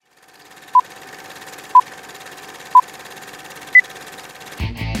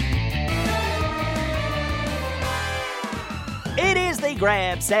Daily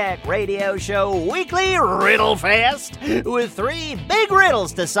Grab Sack Radio Show Weekly Riddle Fest with 3 big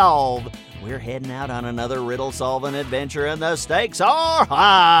riddles to solve. We're heading out on another riddle-solving adventure, and the stakes are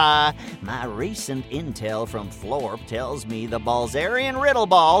high. My recent intel from Florp tells me the Balzarian Riddle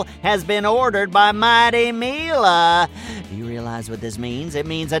Ball has been ordered by Mighty Mila. Do you realize what this means? It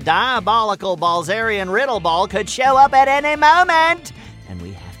means a diabolical Balzarian Riddle Ball could show up at any moment, and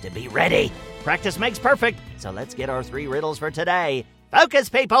we have to be ready. Practice makes perfect, so let's get our 3 riddles for today. Focus,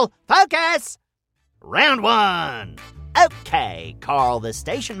 people, focus! Round 1. Okay, Carl, the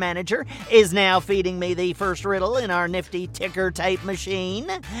station manager, is now feeding me the first riddle in our nifty ticker tape machine.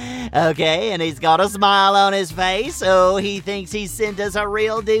 Okay, and he's got a smile on his face, so he thinks he sent us a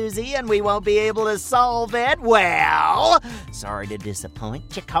real doozy and we won't be able to solve it. Well, sorry to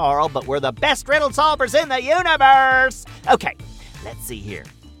disappoint you, Carl, but we're the best riddle solvers in the universe. Okay, let's see here.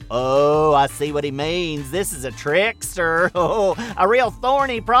 Oh, I see what he means. This is a trickster. Oh, a real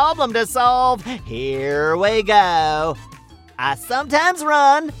thorny problem to solve. Here we go. I sometimes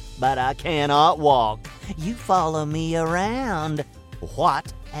run, but I cannot walk. You follow me around.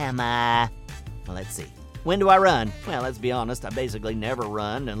 What am I? Well, let's see. When do I run? Well, let's be honest, I basically never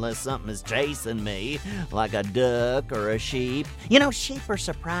run unless something is chasing me, like a duck or a sheep. You know, sheep are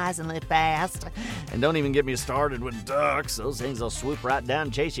surprisingly fast. And don't even get me started with ducks. Those things will swoop right down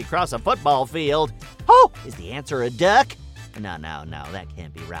and chase you across a football field. Oh, is the answer a duck? No, that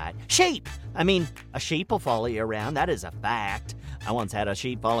can't be right. Sheep! I mean, a sheep will follow you around. That is a fact. I once had a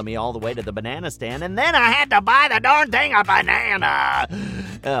sheep follow me all the way to the banana stand, and then I had to buy the darn thing a banana.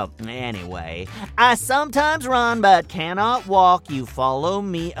 Oh, anyway, I sometimes run but cannot walk. You follow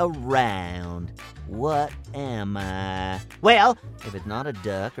me around. What am I? Well, if it's not a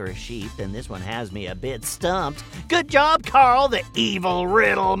duck or a sheep, then this one has me a bit stumped. Good job, Carl, the evil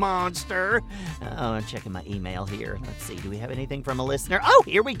riddle monster. Oh, I'm checking my email here. Let's see, do we have anything from a listener? Oh,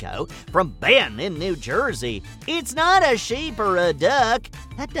 here we go. From Ben in New Jersey. It's not a sheep or a duck.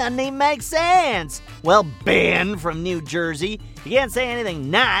 That doesn't even make sense. Well, Ben from New Jersey, you can't say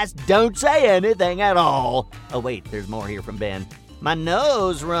anything nice. Don't say anything at all. Oh, wait, there's more here from Ben. My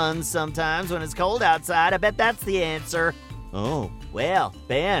nose runs sometimes when it's cold outside. I bet that's the answer. Oh, well,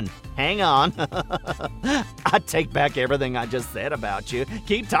 Ben, hang on. I take back everything I just said about you.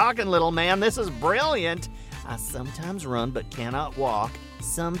 Keep talking, little man. This is brilliant. I sometimes run but cannot walk.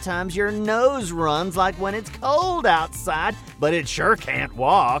 Sometimes your nose runs like when it's cold outside, but it sure can't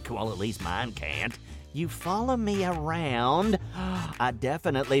walk. Well, at least mine can't. You follow me around. I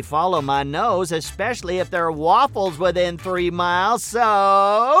definitely follow my nose, especially if there are waffles within 3 miles.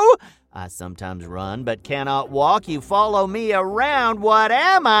 So, I sometimes run but cannot walk. You follow me around. What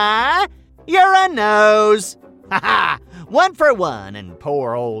am I? You're a nose. Ha ha! 1 for 1. And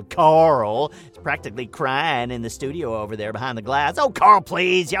poor old Carl is practically crying in the studio over there behind the glass. Oh, Carl,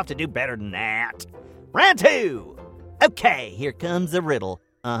 please. You have to do better than that. Round 2. Okay, here comes the riddle.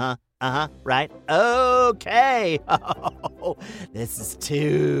 Right? Okay. Oh, this is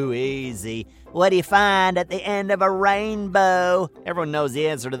too easy. What do you find at the end of a rainbow? Everyone knows the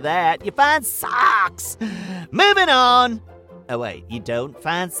answer to that. You find socks. Moving on. Oh, wait, you don't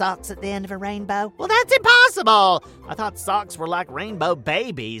find socks at the end of a rainbow? Well, that's impossible. I thought socks were like rainbow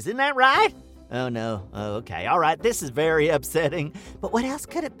babies. Isn't that right? Oh, no. Oh, okay. All right, this is very upsetting. But what else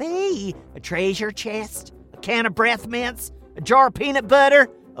could it be? A treasure chest? A can of breath mints? A jar of peanut butter?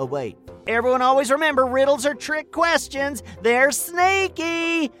 Oh, wait. Everyone always remember, riddles are trick questions. They're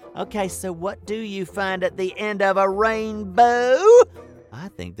sneaky. Okay, so what do you find at the end of a rainbow? I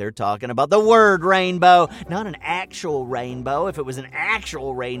think they're talking about the word rainbow, not an actual rainbow. If it was an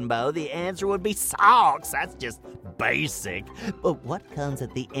actual rainbow, the answer would be socks. That's just basic. But what comes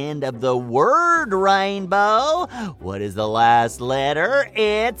at the end of the word rainbow? What is the last letter?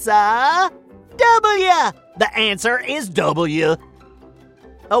 It's a W. The answer is W.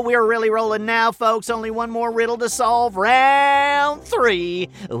 Oh, we're really rolling now, folks. Only one more riddle to solve. Round 3.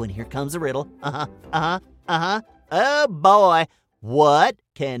 Oh, and here comes the riddle. Oh, boy. What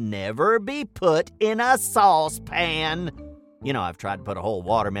can never be put in a saucepan? You know, I've tried to put a whole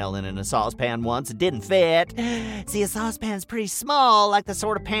watermelon in a saucepan once. It didn't fit. See, a saucepan's pretty small, like the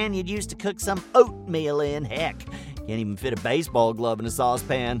sort of pan you'd use to cook some oatmeal in. Heck, can't even fit a baseball glove in a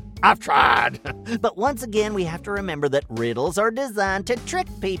saucepan. I've tried. But once again, we have to remember that riddles are designed to trick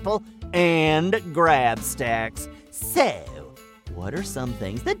people and grab stacks. So, what are some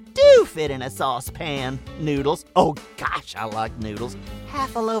things that do fit in a saucepan? Noodles. Oh, gosh, I like noodles.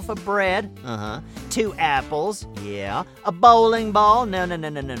 Half a loaf of bread. 2 apples. Yeah. A bowling ball.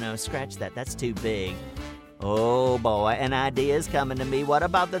 No. Scratch that. That's too big. Oh boy, an idea is coming to me. What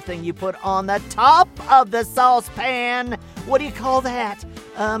about the thing you put on the top of the saucepan? What do you call that?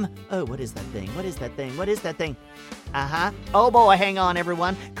 What is that thing? Oh boy, hang on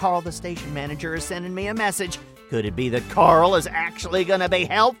everyone. Carl, the station manager, is sending me a message. Could it be that Carl is actually going to be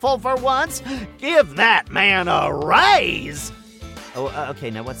helpful for once? Give that man a raise! Okay,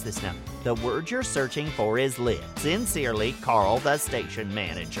 now what's this now? The word you're searching for is lid. Sincerely, Carl, the station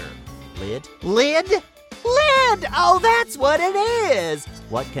manager. Lid? Lid? Oh, that's what it is!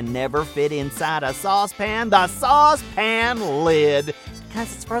 What can never fit inside a saucepan? The saucepan lid.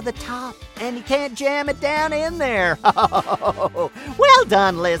 Because it's for the top, and you can't jam it down in there. Oh, well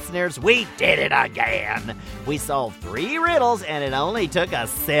done, listeners. We did it again. We solved 3 riddles, and it only took us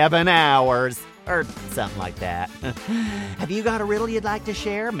 7 hours. Or something like that. Have you got a riddle you'd like to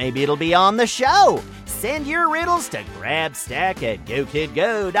share? Maybe it'll be on the show. Send your riddles to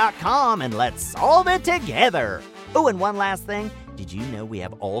grabstack@gokidgo.com and let's solve it together. Oh, and one last thing. Did you know we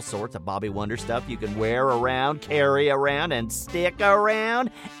have all sorts of Bobby Wonder stuff you can wear around, carry around, and stick around?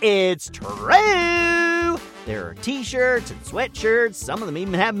 It's true! There are t-shirts and sweatshirts. Some of them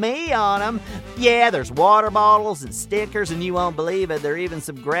even have me on them. Yeah, there's water bottles and stickers, and you won't believe it, there are even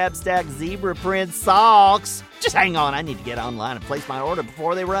some GrabStack zebra print socks. Just hang on, I need to get online and place my order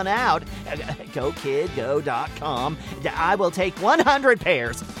before they run out. GoKidGo.com. I will take 100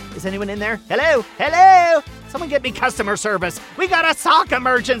 pairs. Is anyone in there? Hello? Someone get me customer service. We got a sock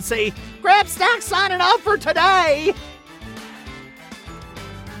emergency. GrabStack signing off for today.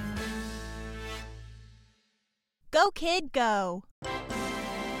 Go Kid Go!